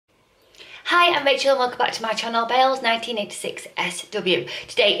Hi, I'm Rachel and welcome back to my channel, Bales 1986 SW.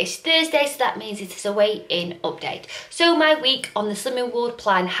 Today is Thursday, so that means it is a weigh-in update. So my week on the Slimming World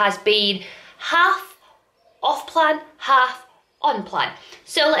plan has been half off plan, half on plan.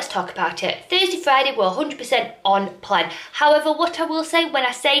 So let's talk about it. Thursday, Friday were 100% on plan. However, what I will say, when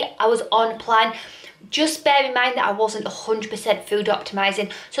I say I was on plan, just bear in mind that I wasn't 100% food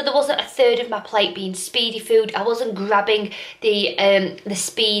optimising, so there wasn't a third of my plate being speedy food. I wasn't grabbing the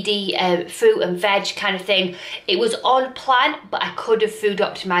speedy fruit and veg kind of thing. It was on plan, but I could have food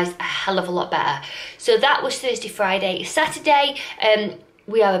optimised a hell of a lot better. So that was Thursday, Friday. Saturday,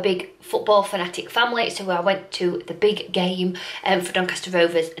 we are a big football fanatic family, so I went to the big game for Doncaster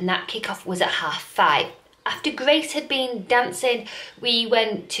Rovers, and that kick-off was at 5:30. After Grace had been dancing, we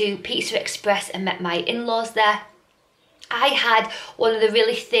went to Pizza Express and met my in-laws there. I had one of the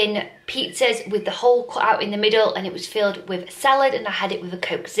really thin pizzas with the hole cut out in the middle, and it was filled with salad, and I had it with a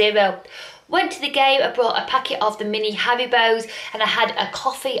Coke Zero. Went to the game, I brought a packet of the mini Haribos, and I had a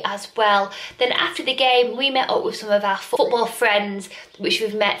coffee as well. Then after the game, we met up with some of our football friends, which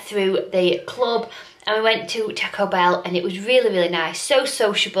we've met through the club, and we went to Taco Bell, and it was really, really nice, so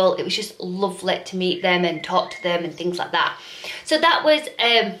sociable. It was just lovely to meet them and talk to them and things like that. So that was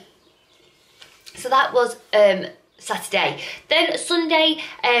Saturday. Then Sunday,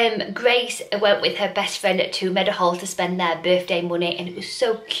 Grace went with her best friend to Meadowhall to spend their birthday money, and it was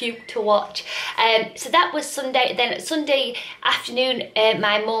so cute to watch. So that was Sunday. Then Sunday afternoon,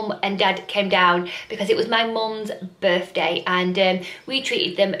 my mum and dad came down because it was my mum's birthday, and we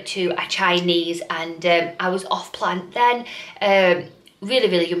treated them to a Chinese, and I was off plan then. Really,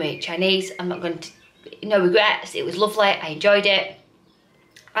 really yummy Chinese. I'm not going to, no regrets. It was lovely. I enjoyed it.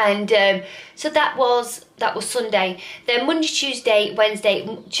 And so that was Sunday. Then Monday, Tuesday, Wednesday.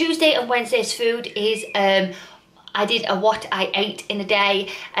 Tuesday and Wednesday's food is I did a what I ate in a day.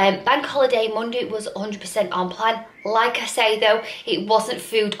 Bank holiday Monday was 100% on plan. Like I say though, it wasn't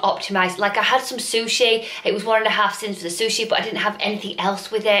food optimised. Like I had some sushi. It was 1.5 cents for the sushi, but I didn't have anything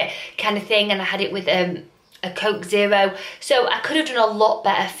else with it, kind of thing. And I had it with a Coke Zero, so I could have done a lot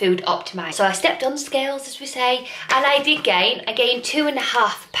better food optimised. So I stepped on the scales, as we say, and I did gain. I gained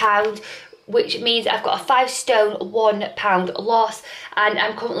 2.5 pounds, which means I've got a 5 stone 1 pound loss, and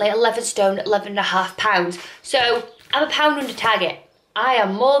I'm currently 11 stone 11.5 pounds. So I'm a pound under target. I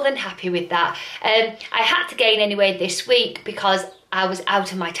am more than happy with that. I had to gain anyway this week because I was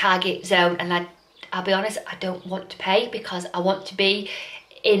out of my target zone, and I'll be honest, I don't want to pay because I want to be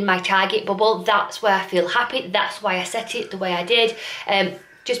in my target bubble. That's where I feel happy. That's why I set it the way I did,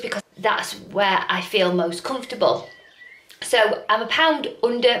 just because that's where I feel most comfortable. So I'm a pound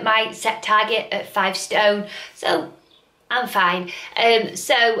under my set target at 5 stone, so I'm fine.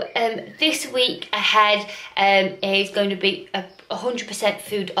 This week ahead is going to be 100%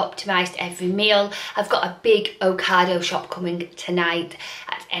 food optimised every meal. I've got a big Ocado shop coming tonight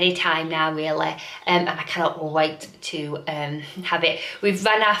at any time now, really, and I cannot wait to have it. We've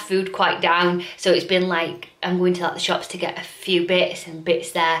ran our food quite down, so it's been like I'm going to like the shops to get a few bits and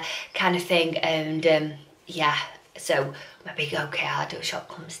bits there kind of thing, and yeah, so my big Ocado shop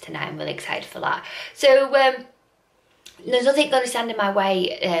comes tonight. I'm really excited for that. So there's nothing going to stand in my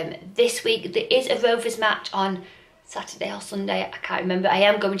way this week. There is a Rovers match on Saturday or Sunday, I can't remember. I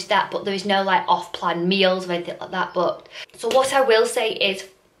am going to that, but there is no like off-plan meals or anything like that booked. So what I will say is,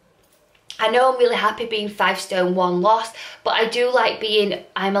 I know I'm really happy being 5 stone 1 loss, but I do like being,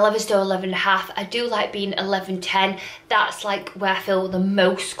 I'm 11 stone 11.5. I do like being 11.10. That's like where I feel the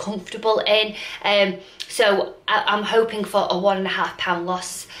most comfortable in. So I'm hoping for a 1.5 pound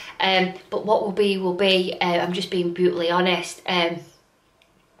loss. But what will be. I'm just being brutally honest.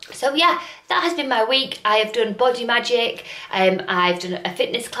 So yeah, that has been my week. I have done body magic, I've done a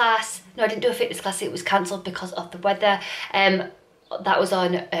fitness class. No, I didn't do a fitness class, it was cancelled because of the weather. That was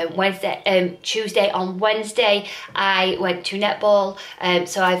on Wednesday. Tuesday. On Wednesday I went to netball,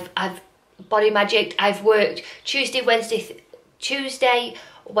 so I've body magic. I've worked Tuesday, Wednesday,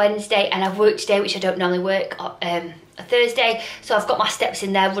 and I've worked today, which I don't normally work a Thursday. So I've got my steps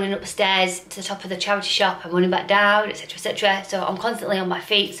in there, running up the stairs to the top of the charity shop and running back down, etc, etc. So I'm constantly on my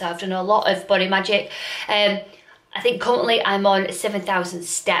feet, so I've done a lot of body magic. I think currently I'm on 7,000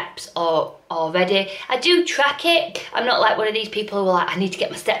 steps already. I do track it. I'm not like one of these people who are like, I need to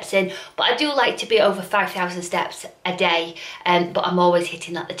get my steps in, but I do like to be over 5,000 steps a day, but I'm always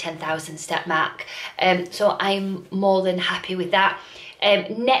hitting like the 10,000 step mark. So I'm more than happy with that.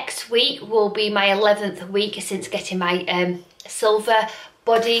 Next week will be my 11th week since getting my silver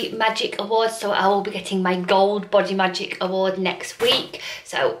body magic award, so I will be getting my gold body magic award next week,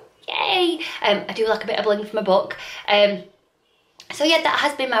 so yay. I do like a bit of bling from my book. So yeah, that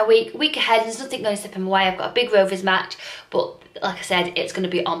has been my week ahead. There's nothing going to step in my way. I've got a big Rovers match, but like I said, it's going to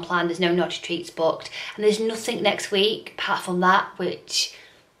be on plan. There's no naughty treats booked, and there's nothing next week apart from that, which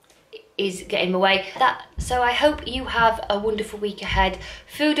is getting in my way. So I hope you have a wonderful week ahead.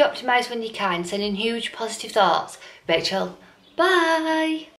 Food optimise when you can. Sending huge positive thoughts. Rachel, bye.